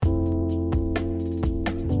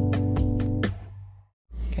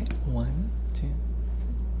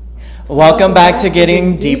Welcome back to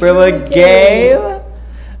Getting Deeper with Gabe.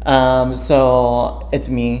 So it's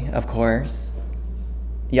me, of course.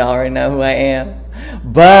 Y'all already know who I am.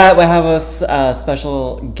 But we have a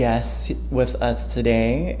special guest with us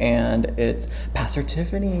today, and it's Pastor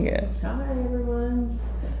Tiffany. Hi, everyone.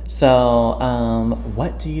 So,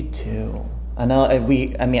 what do you do? I know I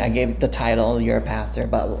gave the title, you're a pastor,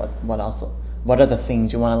 but what else? What are the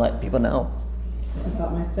things you want to let people know?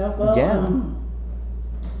 About myself? Well, Yeah.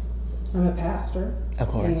 I'm a pastor. Of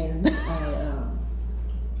course. And I,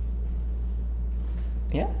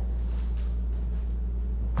 Yeah.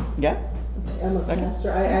 Yeah. I'm a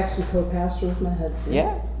pastor. I actually co-pastor with my husband.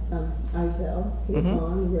 Yeah. Isel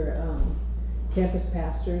Kizon. We're campus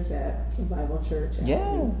pastors at the Bible Church.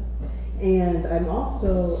 Yeah. And I'm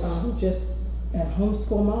also just a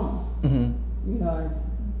homeschool mom. Mm-hmm. You know,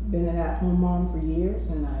 I've been an at-home mom for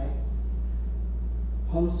years, and I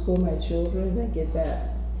homeschool my children and get that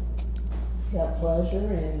pleasure,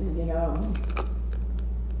 and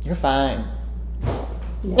You're fine.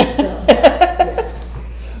 yeah, so, yeah.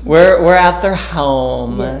 We're at their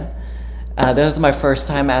home. Yes. This is my first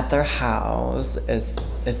time at their house. It's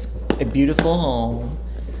a beautiful home.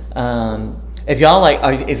 If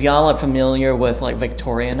y'all are familiar with like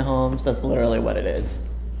Victorian homes, that's literally what it is.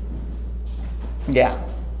 Yeah.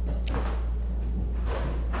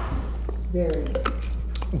 Very.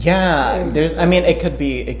 Yeah. It could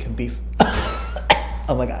be.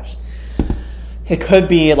 Oh my gosh. It could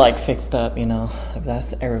be like fixed up, if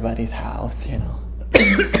that's everybody's house,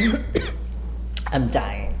 I'm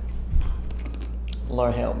dying.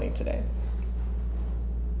 Lord help me today.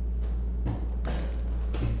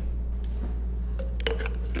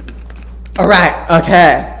 All right.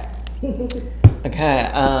 Okay. Okay.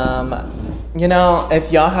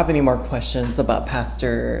 If y'all have any more questions about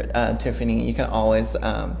Pastor Tiffany, you can always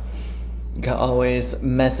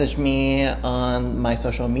message me on my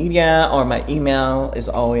social media, or my email is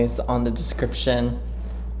always on the description.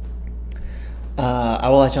 I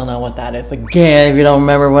will let y'all know what that is again if you don't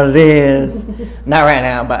remember what it is. Not right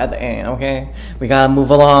now, but at the end, okay? We gotta move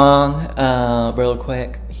along real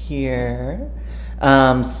quick here.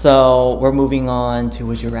 So we're moving on to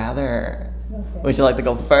Would You Rather. Okay. Would you like to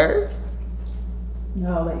go first?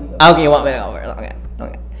 No, I'll let you go. Okay, you want me to go first? Okay.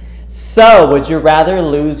 So, would you rather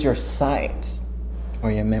lose your sight or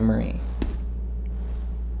your memory?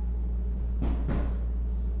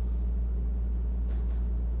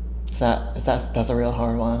 That's a real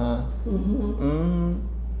hard one, huh? Mm-hmm.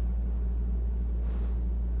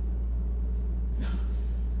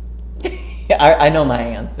 I know my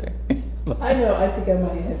answer. I know. I think I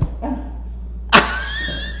might have.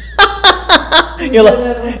 You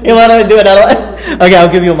want to do another one? Okay, I'll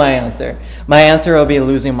give you my answer. My answer will be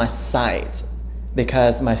losing my sight,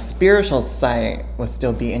 because my spiritual sight will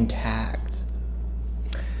still be intact.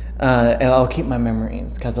 And I'll keep my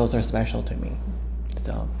memories, because those are special to me.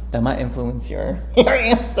 So that might influence your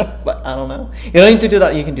answer, but I don't know. You don't need to do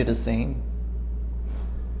that. You can do the same.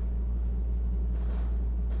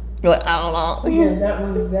 You're like, I don't know. Yeah, that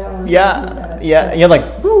one. Yeah. You're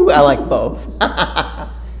like, ooh, I like both.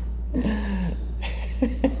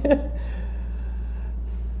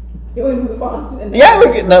 Can we move on to the next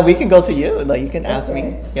Yeah, we can go to you. Like, you can ask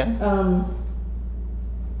me. Yeah.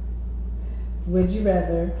 Would you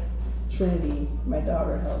rather, Trinity, my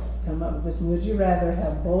daughter, helped come up with this. Would you rather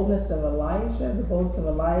have the boldness of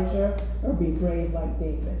Elijah, or be brave like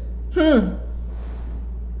David?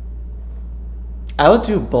 I would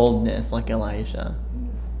do boldness like Elijah,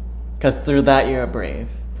 because through that you're brave.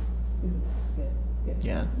 That's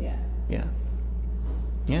good.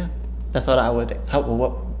 Yeah. That's what I would.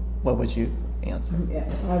 What would you answer? Yeah,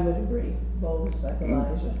 I would agree. Boldness like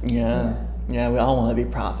Elijah. Yeah. We all want to be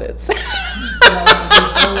prophets. Because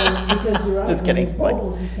you're right. Just kidding. When you're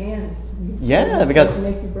bold, you can. Yeah, because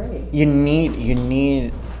make you brave. You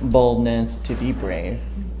need boldness to be brave.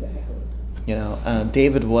 Exactly.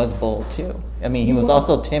 David was bold too. He was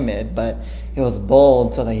also timid, but he was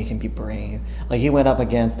bold so that he can be brave. Like, he went up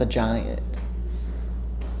against a giant.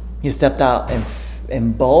 He stepped out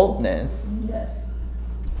in boldness. Yes.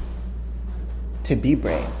 To be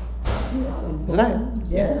brave. Isn't that?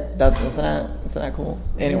 Yes. Yeah. Isn't that cool?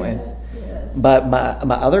 Anyways. Yes. But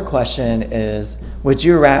my other question is, would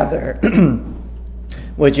you rather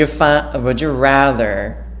would you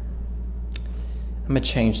rather, I'm gonna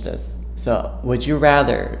change this. So, would you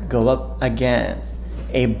rather go up against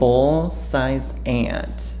a bull-sized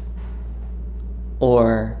ant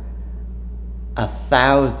or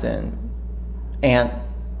 1,000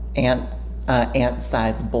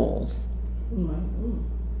 ant-sized bulls?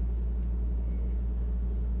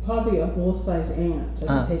 Probably a bull-sized ant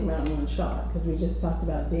to take him out in one shot, because we just talked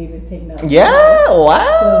about David taking out. Yeah.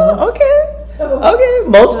 Wow. So, okay.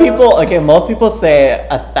 Most people say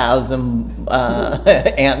 1,000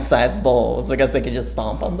 ant-sized bulls because they can just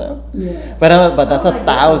stomp on them. Yeah. But that's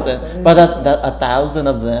 1,000. But that 1,000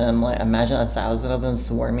 of them, like imagine 1,000 of them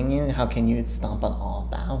swarming you. How can you stomp on all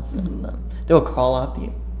 1,000 of them? They will crawl up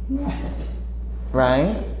you.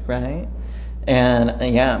 Right.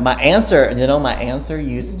 And yeah, my answer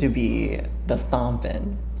used to be the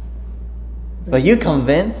stomping. But you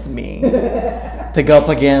convinced me to go up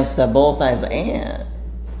against the bull-sized ant.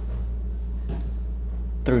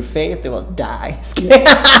 Through faith, they will die.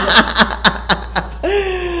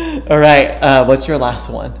 All right, what's your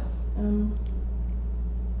last one?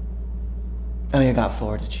 I mean, you got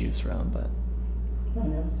 4 to choose from, but... I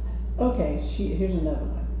know. Okay, here's another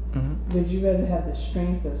one. Mm-hmm. Would you rather have the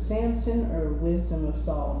strength of Samson or wisdom of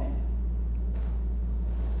Solomon?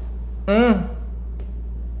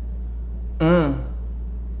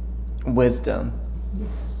 Wisdom. Yes,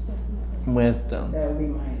 definitely. Wisdom. That would be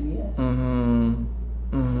mine, yes.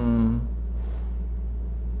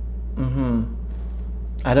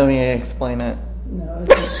 I don't need to explain it. No,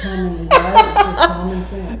 it's just common, right? It's just common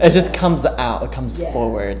sense. It just comes out. It comes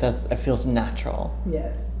forward. It feels natural.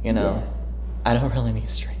 Yes. You know? Yes. I don't really need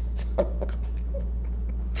strength.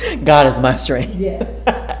 God is my strength. Yes.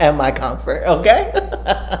 And my comfort, okay?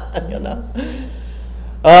 You know?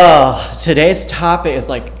 Oh, today's topic is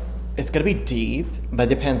like, it's going to be deep,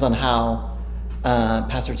 but it depends on how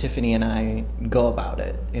Pastor Tiffany and I go about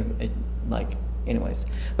it. Anyways.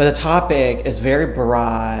 But the topic is very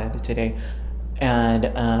broad today, and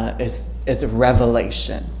it's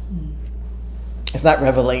revelation. It's not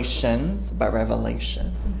revelations, but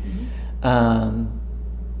revelation.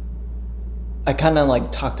 I kind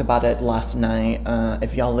of talked about it last night.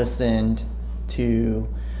 If y'all listened to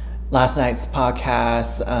last night's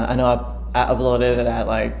podcast, I know I uploaded it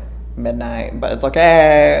at midnight, but it's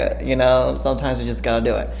okay. You know, sometimes you just gotta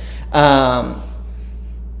do it.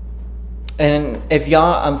 And if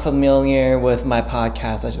y'all unfamiliar with my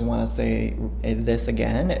podcast, I just want to say this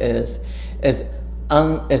again: it's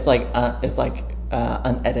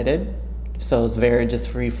unedited. So it's very just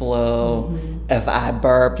free flow. If I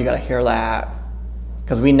burp, you gotta hear that,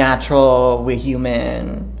 because we natural, we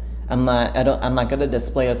human. I'm not gonna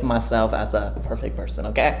display as myself as a perfect person.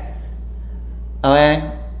 Okay.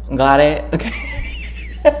 Got it. Okay.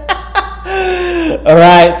 All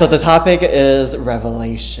right. So the topic is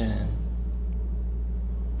revelation.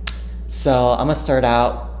 So I'm gonna start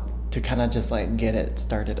out to kind of just get it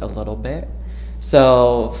started a little bit.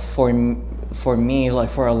 So for me,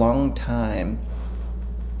 for a long time,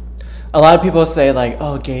 a lot of people say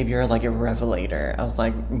oh, Gabe, you're a revelator. I was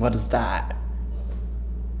like, what is that?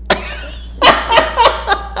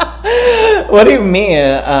 What do you mean?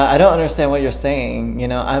 I don't understand what you're saying. You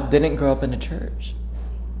know, I didn't grow up in the church.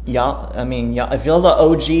 Y'all, if y'all the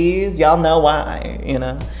OGs, y'all know why, you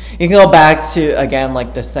know. You can go back to, again,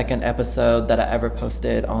 the second episode that I ever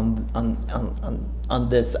posted on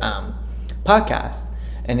this podcast,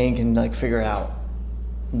 and then you can figure it out.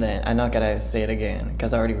 Then I'm not gonna say it again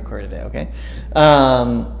because I already recorded it. Okay,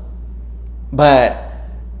 but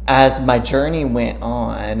as my journey went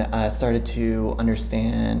on, I started to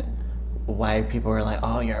understand why people were like,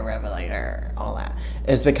 "Oh, you're a revelator," all that.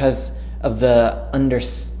 It's because of the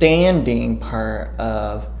understanding part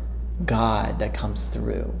of God that comes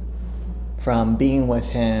through from being with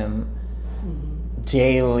Him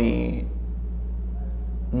daily.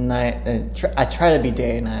 I try to be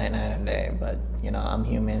day and night and day, but you know, I'm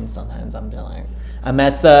human. Sometimes I'm just I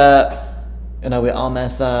mess up. You know, we all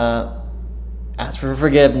mess up. Ask for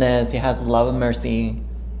forgiveness. He has love and mercy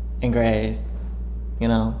and grace. You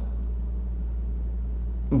know,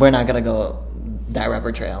 we're not gonna go that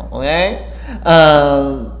rubber trail, okay?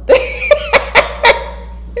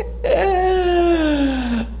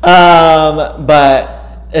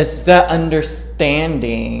 But it's the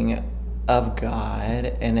understanding of God,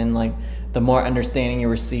 and then the more understanding you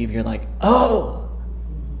receive, you're oh,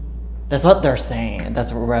 that's what they're saying.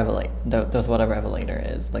 That's what that's what a revelator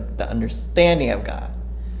is. The understanding of God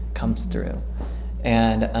comes through,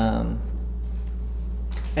 and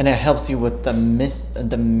it helps you with the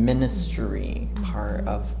ministry part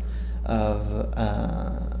of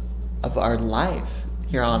our life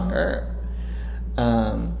here on earth.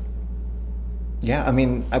 Yeah,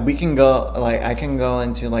 we can go, I can go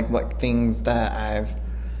into what things that I've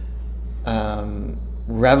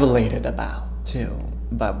revelated about too,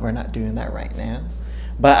 but we're not doing that right now.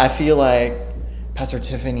 But I feel like Pastor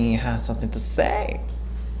Tiffany has something to say.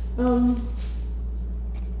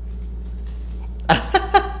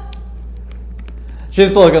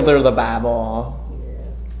 She's looking through the Bible,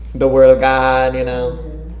 the Word of God, you know. Yeah.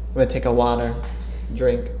 I'm going to take a water,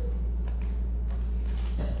 drink.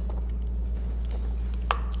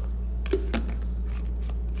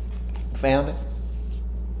 Found it?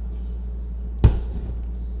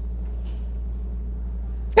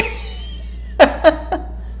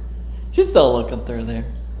 She's still looking through there.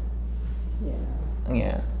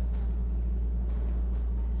 Yeah.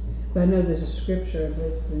 But I know there's a scripture, I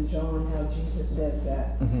believe it's in John, how Jesus said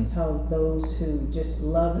that, how those who just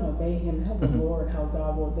love and obey him, how the Lord, how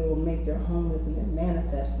God they will make their home with him and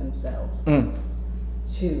manifest themselves to him.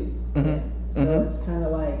 So it's kind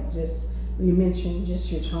of like just, you mentioned just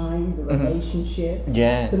your time, the relationship.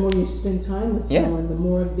 Yes. The more you spend time with someone, the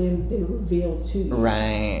more of them they reveal to you.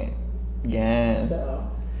 Right. Yes. So.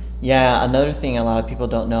 Yeah, another thing a lot of people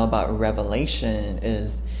don't know about revelation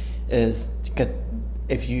is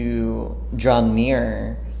if you draw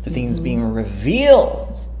near, the things being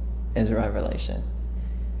revealed is revelation.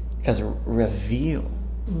 Because reveal.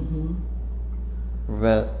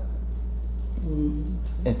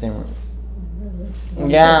 It's in.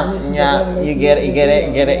 Yeah, you get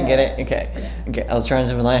it. Okay. I was trying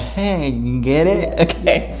to be like, hey, you get it?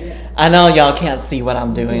 Okay. I know y'all can't see what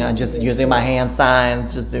I'm doing. I'm just using my hand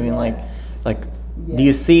signs, just doing like, do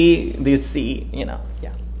you see? You know,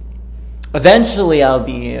 yeah. Eventually I'll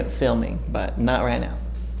be filming, but not right now.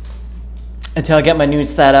 Until I get my new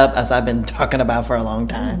setup, as I've been talking about for a long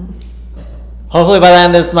time. Hopefully by the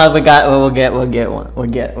end of this month we'll get one. We'll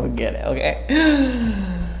get it, okay?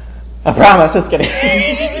 I promise, just kidding.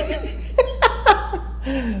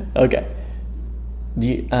 Okay.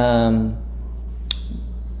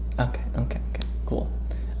 Okay, cool.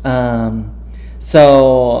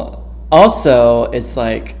 So also it's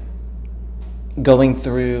like going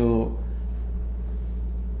through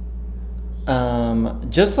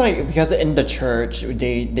just like, because in the church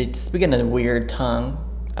they speak in a weird tongue,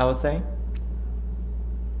 I would say.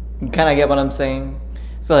 You kind of get what I'm saying?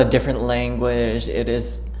 It's a different language. It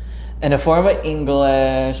is in a form of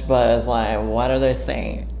English, but it's like, what are they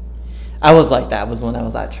saying? I was like that. Was when I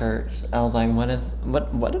was at church. I was like, what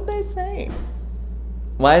did they say?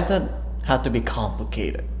 Why does it have to be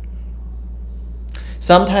complicated?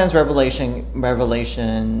 Sometimes revelation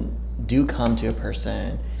do come to a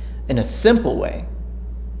person in a simple way,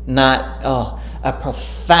 not a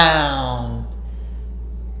profound,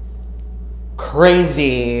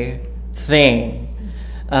 crazy thing.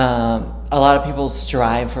 A lot of people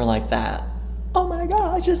strive for like that. Oh my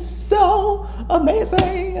gosh, it's so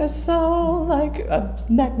amazing. It's so like a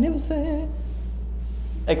magnificent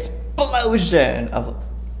explosion of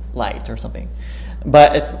light or something.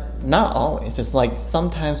 But it's not always. It's like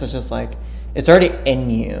sometimes it's just like it's already in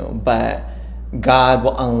you, but God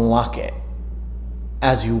will unlock it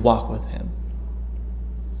as you walk with him.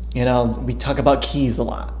 You know, we talk about keys a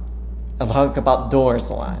lot. I talk about doors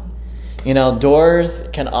a lot. You know, doors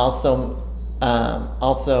can also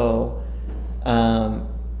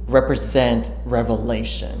represent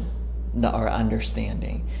revelation or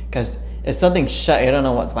understanding. Because if something's shut, you don't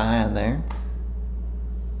know what's behind there.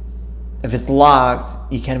 If it's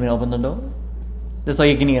locked, you can't even open the door. That's why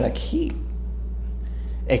you can get a key.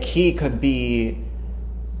 A key could be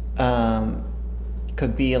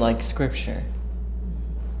like scripture.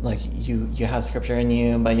 Like you have scripture in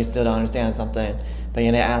you, but you still don't understand something. But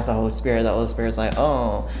you ask the Holy Spirit. The Holy Spirit's like,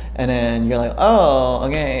 oh, and then you're like, oh,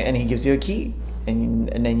 okay, and he gives you a key, and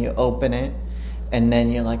then you open it, and then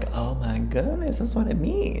you're like, oh my goodness, that's what it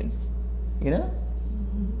means, you know?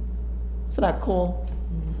 Isn't that cool?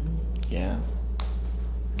 Yeah.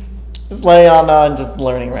 Just letting y'all know I'm just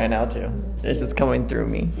learning right now too. It's just coming through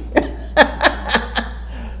me.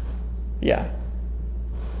 Yeah.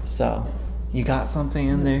 So, you got something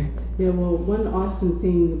in there? Yeah, well, one awesome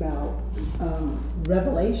thing about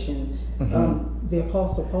Revelation, the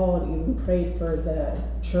Apostle Paul even prayed for the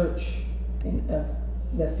church,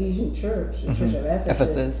 the Ephesian church, the church of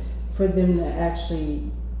Ephesus, for them to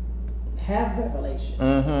actually have revelation.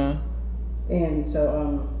 And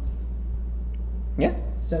so, yeah.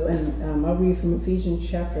 So, and I'll read from Ephesians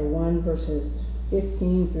chapter 1, verses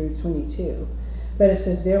 15 through 22. But it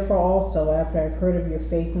says, therefore also, after I've heard of your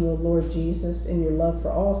faith in the Lord Jesus and your love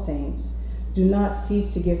for all saints, do not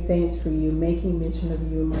cease to give thanks for you, making mention of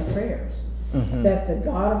you in my prayers. That the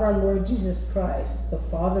God of our Lord Jesus Christ, the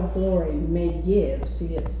Father of glory, may give,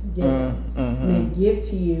 see it's giving, may give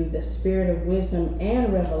to you the spirit of wisdom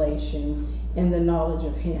and revelation and the knowledge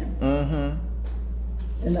of him.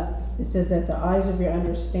 And it says that the eyes of your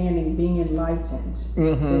understanding being enlightened,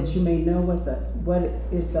 that you may know what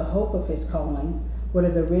is the hope of his calling, what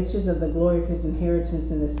are the riches of the glory of his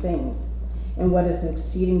inheritance in the saints, and what is the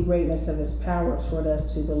exceeding greatness of his power toward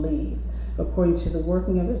us who believe, according to the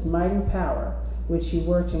working of his mighty power, which he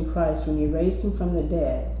worked in Christ when he raised him from the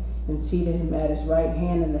dead and seated him at his right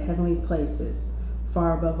hand in the heavenly places,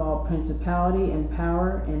 far above all principality and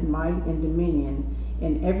power and might and dominion,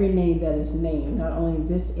 and every name that is named, not only in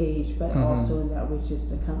this age, but also in that which is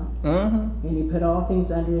to come. And he put all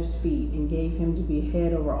things under his feet, and gave him to be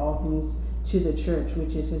head over all things to the church,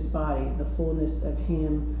 which is his body, the fullness of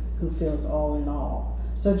him who fills all in all.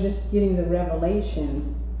 So just getting the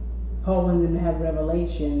revelation, Paul wanted them to have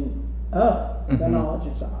revelation of the knowledge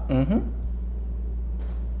of God.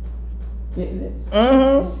 It's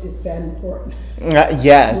that important.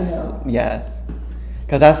 Yes, yes.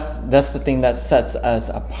 Because that's the thing that sets us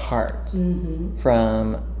apart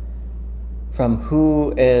from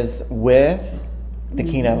who is with the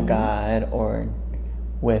kingdom of God or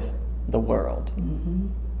with the world.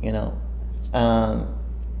 You know,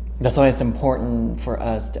 that's why it's important for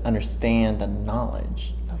us to understand the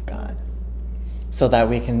knowledge of God, so that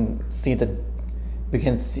we can see the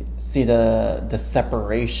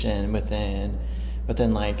separation within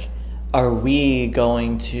like, are we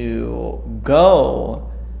going to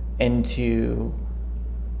go into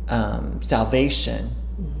salvation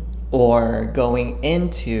or going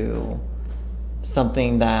into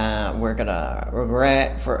something that we're gonna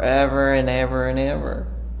regret forever and ever and ever?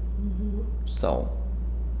 So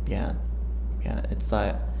yeah, it's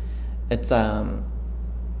like, it's I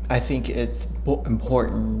think it's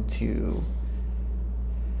important to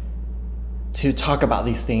talk about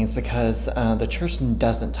these things, because the church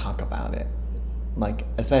doesn't talk about it. Like,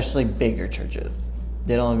 especially bigger churches,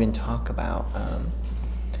 they don't even talk about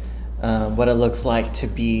what it looks like to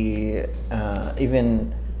be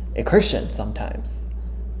even a Christian sometimes.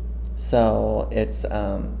 So it's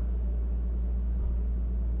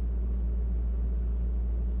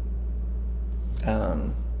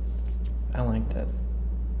I like this.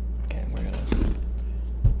 Okay, we're gonna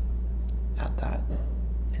add that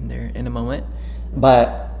in there in a moment.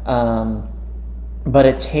 But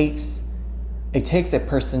it takes a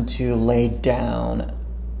person to lay down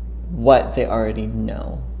what they already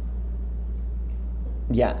know.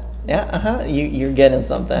 Yeah. You're getting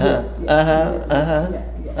something, huh?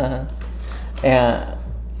 And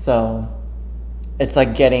so it's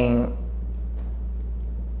like getting.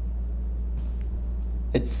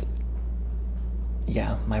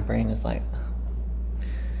 My brain is like,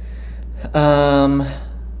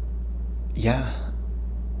 yeah,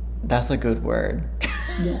 that's a good word.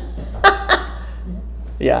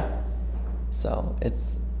 Yeah. So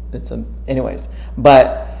anyways,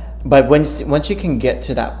 but once you can get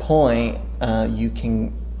to that point, you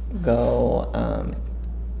can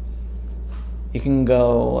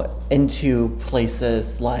go into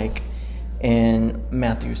places like in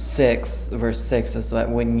Matthew 6 verse 6, is that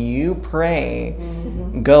when you pray,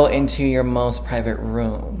 go into your most private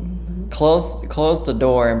room, close the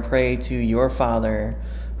door and pray to your Father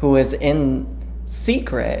who is in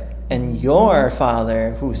secret, and your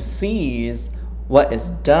Father who sees what is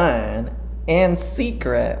done in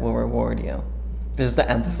secret will reward you. This is the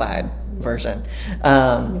amplified version. You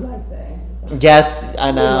like that? Yes, I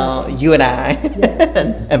know. You and I. Yes.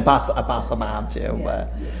 And Apostle Bob too. Yes,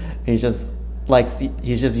 But yes. he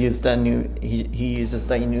just used he uses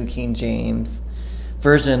the New King James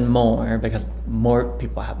version more, because more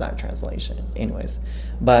people have that translation anyways.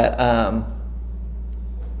 But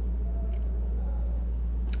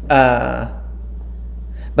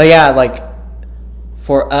yeah, like,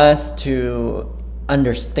 for us to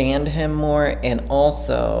understand him more and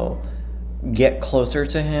also get closer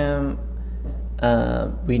to him,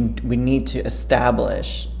 we need to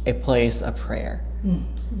establish a place of prayer.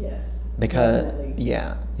 Yes. Because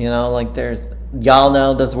Definitely. like, y'all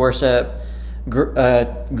know this worship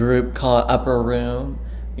group called Upper Room.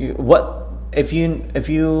 If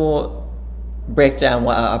you break down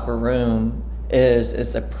what an upper room is,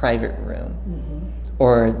 it's a private room,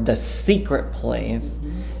 or the secret place.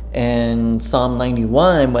 In Psalm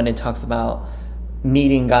 91, when it talks about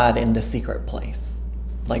meeting God in the secret place,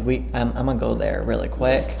 like I'm gonna go there really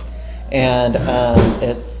quick, and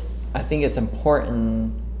I think it's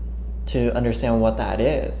important to understand what that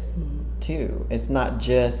is too. It's not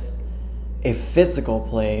just a physical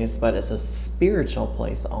place, but it's a spiritual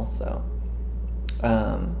place also.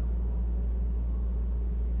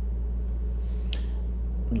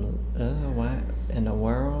 What in the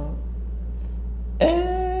world?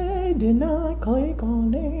 I did not click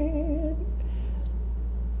on it.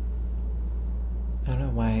 I don't know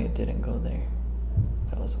why it didn't go there.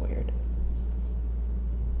 That was weird.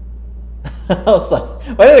 I was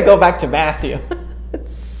like, why did it go back to Matthew?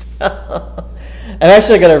 I'm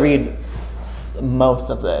actually going to read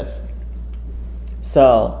most of this.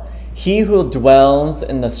 So, he who dwells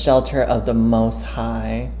in the shelter of the Most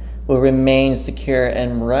High will remain secure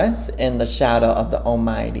and rest in the shadow of the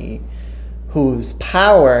Almighty, whose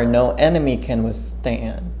power no enemy can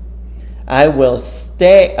withstand. I will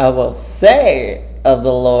say of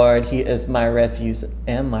the Lord, he is my refuge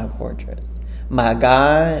and my fortress, my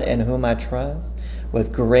God in whom I trust,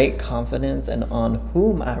 with great confidence and on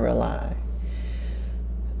whom I rely.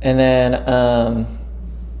 And then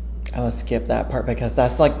I will skip that part because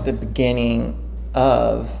that's like the beginning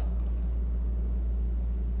of,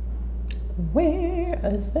 where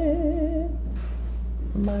is it?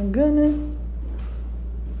 My goodness.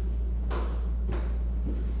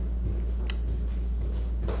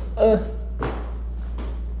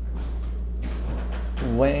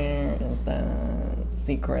 Where is that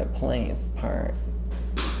secret place part?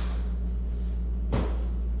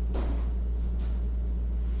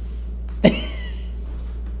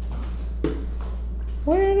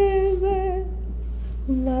 Where is it?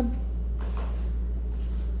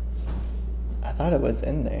 I thought it was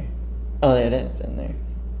in there. Oh, it is in there.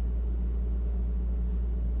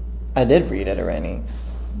 I did read it already.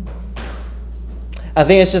 I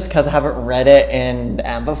think it's just because I haven't read it in the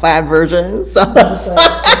Amplified version. So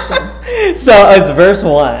it's verse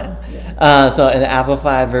 1. So in the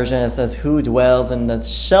Amplified version, it says, who dwells in the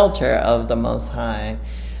shelter of the Most High,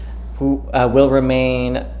 who will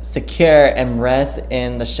remain secure and rest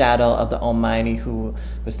in the shadow of the Almighty, who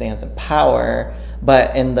stands in power.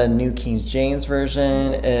 But in the New King James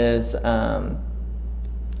Version is, are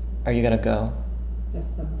you going to go?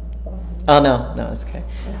 Oh, no, it's okay.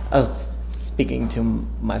 I was speaking to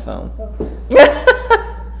my phone.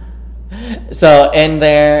 So in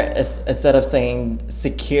there, instead of saying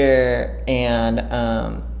secure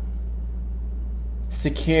and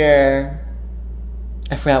secure,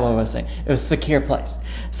 I forgot what I was saying. It was secure place.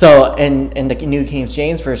 So in the New King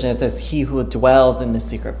James Version, it says, he who dwells in the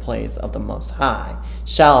secret place of the Most High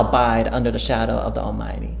shall abide under the shadow of the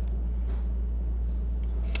Almighty.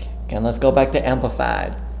 Okay, let's go back to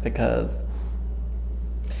Amplified, because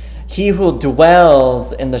he who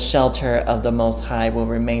dwells in the shelter of the Most High will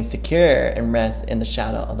remain secure and rest in the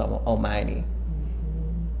shadow of the Almighty.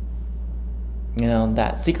 You know,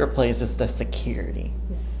 that secret place is the security.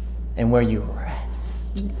 And where you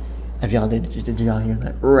rest. If y'all did y'all hear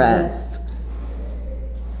that? Rest.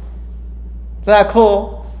 Is that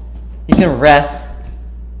cool? You can rest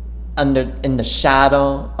in the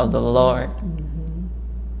shadow of the Lord.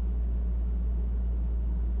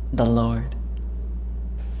 The Lord.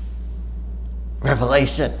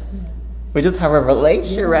 Revelation. We just have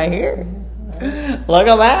revelation right here. Look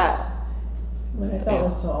at that. What I thought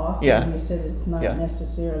was so awesome, you said it's not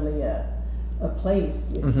necessarily a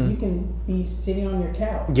place. You can be sitting on your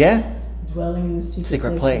couch. Yeah. Dwelling in the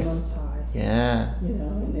secret place. Of the Most High. Yeah. You know,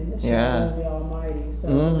 and in the shadow of the Almighty. So,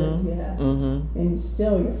 and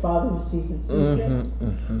still your Father who sees in secret.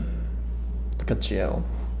 Look at you.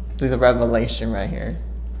 There's a revelation right here.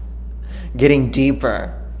 Getting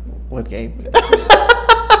deeper with Gabe.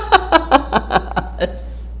 It's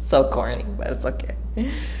so corny, but it's okay.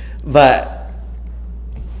 But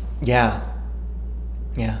yeah.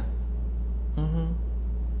 Yeah.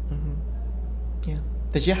 Yeah.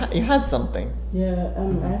 Did you had something? Yeah.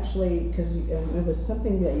 Actually, because it was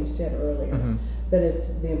something that you said earlier. But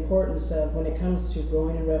it's the importance of, when it comes to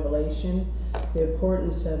growing in revelation, the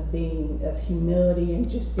importance of humility and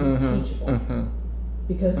just being teachable.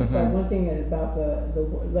 Because it's like one thing about the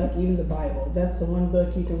like even the Bible, that's the one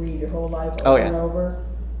book you can read your whole life over and over,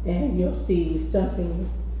 and you'll see something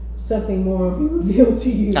more will be revealed to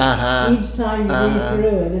you each time you read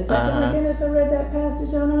through it. It's like, oh my goodness, I read that passage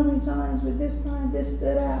I don't know how many times, but this time this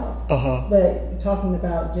stood out. But talking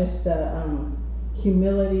about just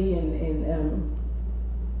humility and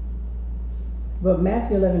but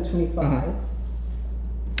Matthew 11:25.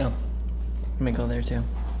 Oh, let me go there too.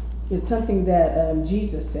 It's something that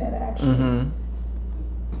Jesus said, actually.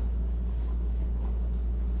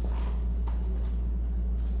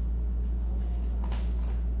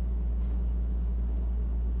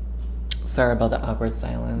 Sorry about the awkward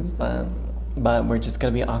silence, but we're just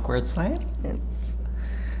gonna be awkward silence,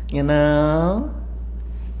 you know.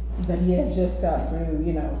 But he had just got through,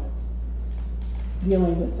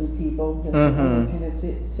 dealing with some people in independent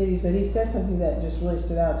cities. But he said something that just really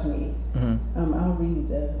stood out to me. I'll read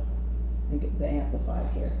the Amplified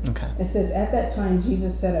here. Okay. It says, at that time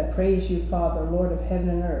Jesus said, I praise you, Father, Lord of heaven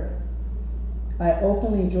and earth. I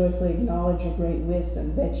openly and joyfully acknowledge your great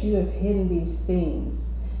wisdom, that you have hidden these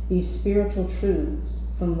things these spiritual truths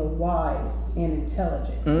from the wise and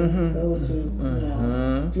intelligent. Those who,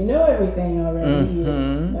 if you know everything already,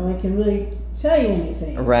 no one can really tell you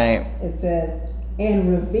anything. Right. It says,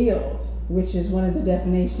 and revealed, which is one of the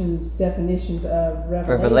definitions of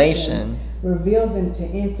revelation. Revealed them to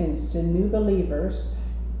infants, to new believers,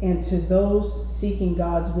 and to those seeking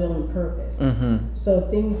God's will and purpose. So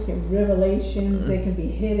things revelations, they can be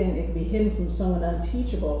hidden. It can be hidden from someone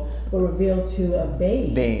unteachable, but revealed to a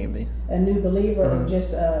babe. A new believer, or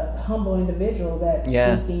just a humble individual that's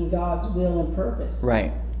seeking God's will and purpose.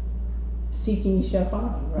 Right. Seeking you shall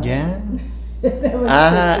find, right? Yeah.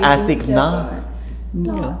 I seek not.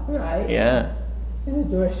 Not, right? Yeah. And the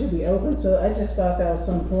door should be open. So I just thought that was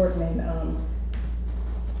so important. And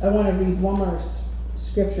I want to read one more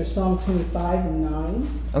scripture, Psalm 25:9.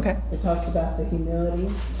 Okay. It talks about the humility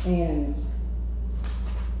and.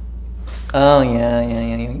 Oh yeah.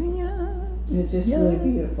 It's just really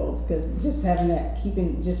beautiful, because just having that,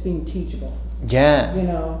 just being teachable. Yeah. You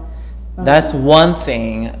know. That's one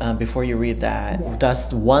thing. Before you read that, Yeah.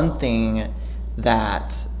 that's one thing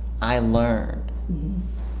that I learned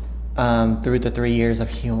through the 3 years of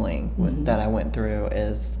healing that I went through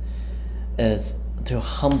is to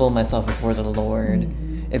humble myself before the Lord.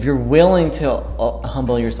 If you're willing to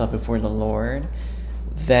humble yourself before the Lord,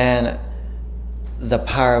 then the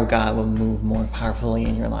power of God will move more powerfully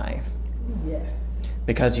in your life. Yes.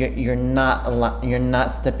 Because you're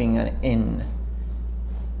not stepping in.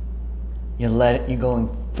 You're going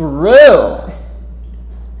through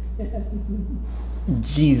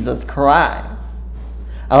Jesus Christ.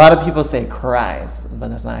 A lot of people say Christ, but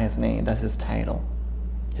that's not his name. That's his title.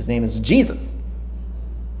 His name is Jesus.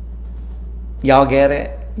 Y'all get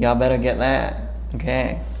it? Y'all better get that.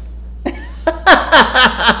 Okay.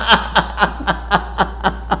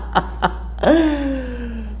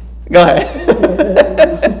 Go ahead.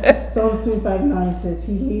 Psalm 25:9 says,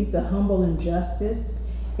 he leads the humble in justice,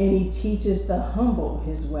 and he teaches the humble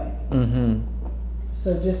his way.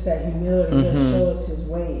 So just that humility, he'll show us his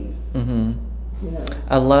ways. You know.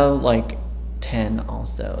 I love 10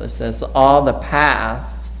 also. It says, all the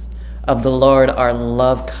paths of the Lord are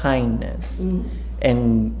love, kindness,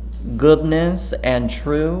 and goodness, and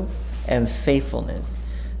truth, and faithfulness,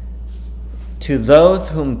 to those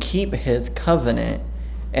whom keep his covenant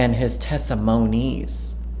and his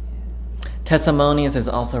testimonies. Testimonies is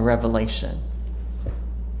also revelation.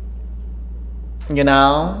 You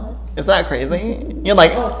know? Is that crazy? You're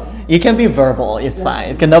like, you can be verbal, it's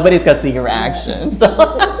fine. Because nobody's gonna see your actions. So.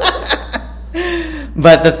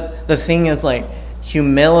 But the thing is,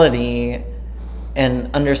 humility and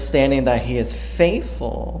understanding that he is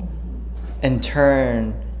faithful, in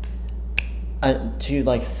turn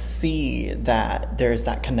to see that there's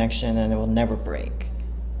that connection and it will never break.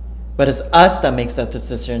 But it's us that makes that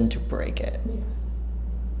decision to break it. Yes.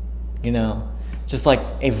 You know, just like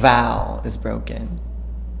a vow is broken.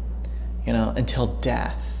 You know, until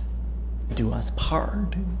death do us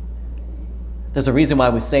part. There's a reason why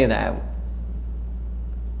we say that.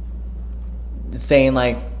 Saying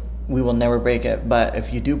we will never break it, but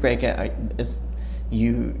if you do break it, it's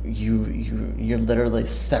you're literally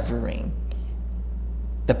severing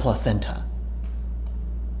the placenta.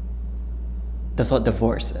 That's what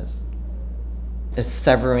divorce is. It's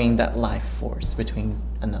severing that life force between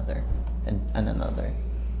another and another.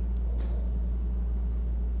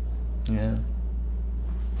 Yeah.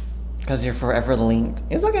 Because you're forever linked.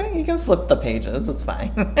 It's okay. You can flip the pages. It's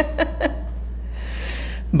fine.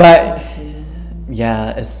 But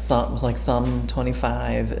yeah, it's Psalm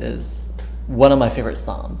 25 is one of my favorite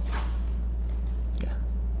Psalms.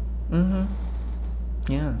 Yeah.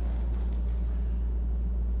 Yeah.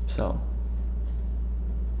 So.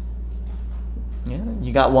 Yeah.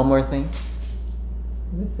 You got one more thing?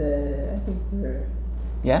 I think we're.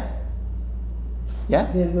 Yeah?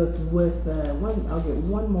 Yeah? Then I'll get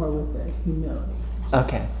one more with the humility.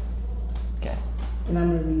 Okay. And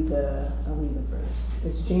I'm gonna I'll read the verse.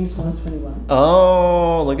 It's James 1:21.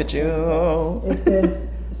 Oh, look at you. It says,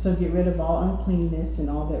 so get rid of all uncleanness and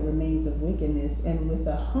all that remains of wickedness, and with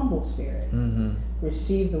a humble spirit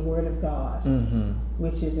receive the word of God,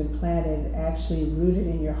 which is implanted, actually rooted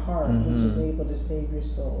in your heart, which is able to save your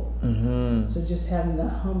soul. So just having the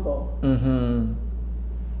humble.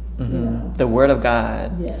 You know. The word of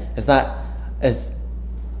God. Yeah. It's not as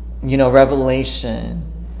revelation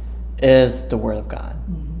is the word of God.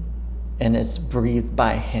 And it's breathed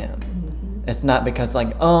by him. It's not because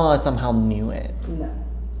I somehow knew it. No.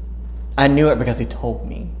 I knew it because he told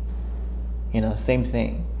me. Same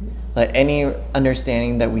thing. Any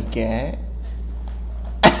understanding that we get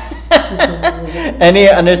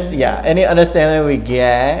any understanding we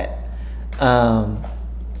get,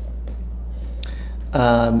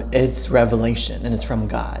 it's revelation, and it's from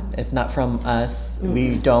God. It's not from us.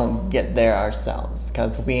 We don't get there ourselves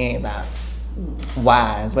because we ain't that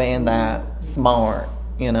wise. We ain't that smart,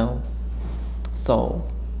 So,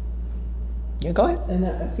 yeah, go ahead. And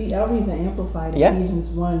I'll read the Amplified, Ephesians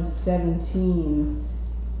 1:17,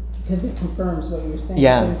 because it confirms what you were saying,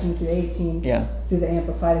 17 through 18, through the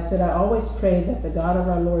Amplified. It said, I always pray that the God of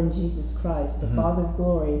our Lord Jesus Christ, the Father of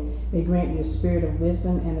glory, may grant you a spirit of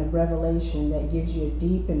wisdom and of revelation that gives you a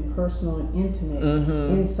deep and personal and intimate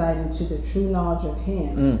insight into the true knowledge of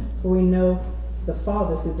Him. For we know the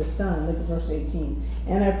Father through the Son. Look at verse 18.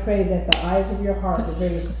 And I pray that the eyes of your heart, the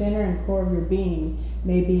very center and core of your being,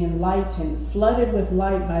 may be enlightened, flooded with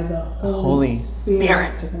light by the Holy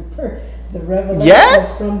Spirit. To confer the revelation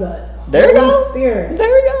from the Holy Spirit.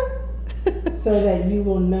 There we go. So that you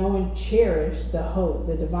will know and cherish the hope,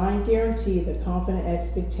 the divine guarantee, the confident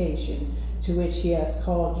expectation to which He has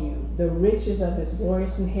called you, the riches of His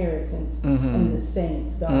glorious inheritance in the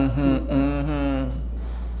saints, God's people.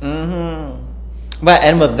 But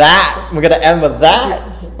end with that. We're gonna end with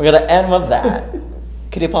that.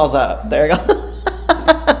 Kitty paws up. There you go.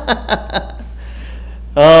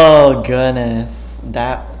 Oh goodness,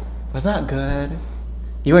 that was not good.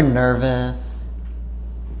 You were nervous,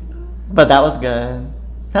 but that was good.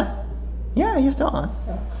 Huh? Yeah, you're still on.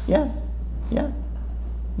 Yeah.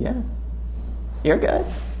 You're good.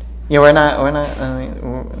 Yeah, we're not. I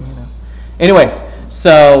mean, Anyways,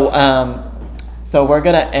 so we're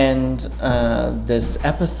gonna end this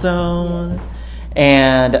episode,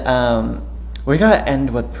 and we're gonna end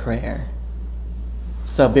with prayer.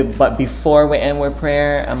 But before we end with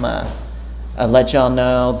prayer, I'm gonna let y'all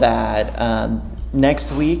know that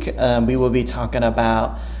next week we will be talking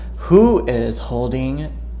about who is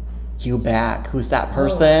holding you back. Who's that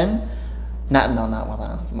person? Not with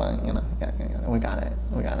us, but we got it.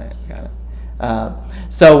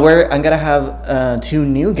 So I'm gonna have 2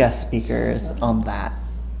 new guest speakers on that.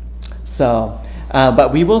 So,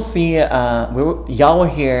 but we will see. Y'all will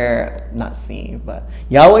hear, not see, but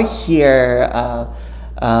y'all will hear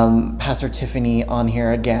Pastor Tiffany on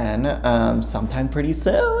here again sometime pretty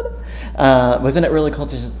soon. Wasn't it really cool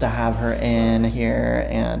to have her in here?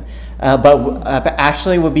 And but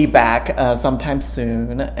Ashley will be back sometime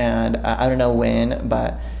soon, and I don't know when,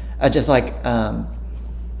 but just like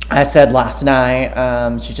I said last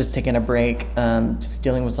night, she's just taking a break, just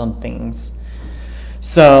dealing with some things.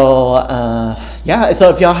 So, so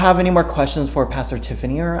if y'all have any more questions for Pastor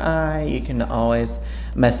Tiffany or I, you can always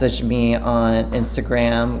message me on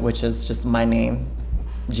Instagram, which is just my name,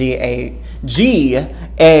 GABETZEO,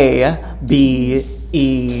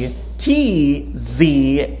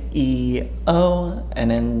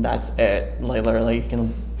 and then that's it. Like, literally, you can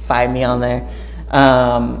find me on there.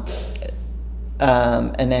 And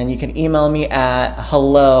then you can email me at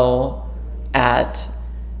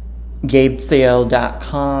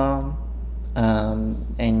hello@gabeseo.com,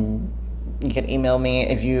 and you can email me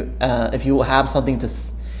if you have something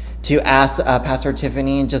to ask Pastor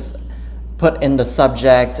Tiffany. Just put in the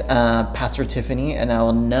subject Pastor Tiffany, and I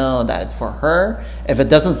will know that it's for her. If it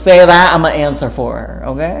doesn't say that, I'm gonna answer for her.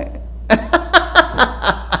 Okay.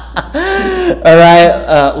 All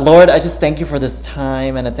right, Lord, I just thank you for this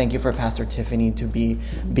time, and I thank you for Pastor Tiffany to be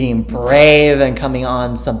being brave and coming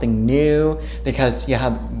on something new, because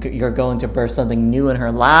you're going to birth something new in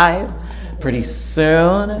her life pretty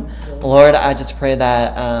soon. Lord, I just pray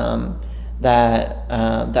that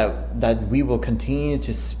that we will continue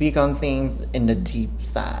to speak on things in the deep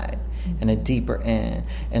side, and a deeper end,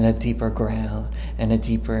 and a deeper ground, and a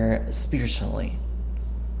deeper spiritually.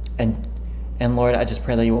 And Lord, I just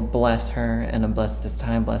pray that you will bless her, and bless this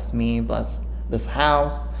time, bless me, bless this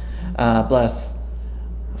house, bless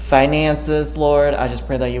finances, Lord. I just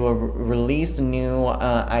pray that you will release new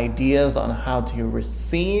ideas on how to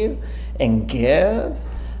receive and give,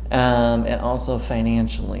 and also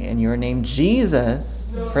financially. In your name, Jesus,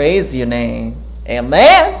 praise your name.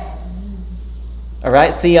 Amen. All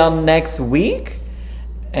right, see y'all next week,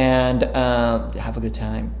 and have a good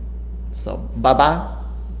time. So, bye-bye.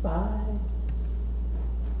 Bye.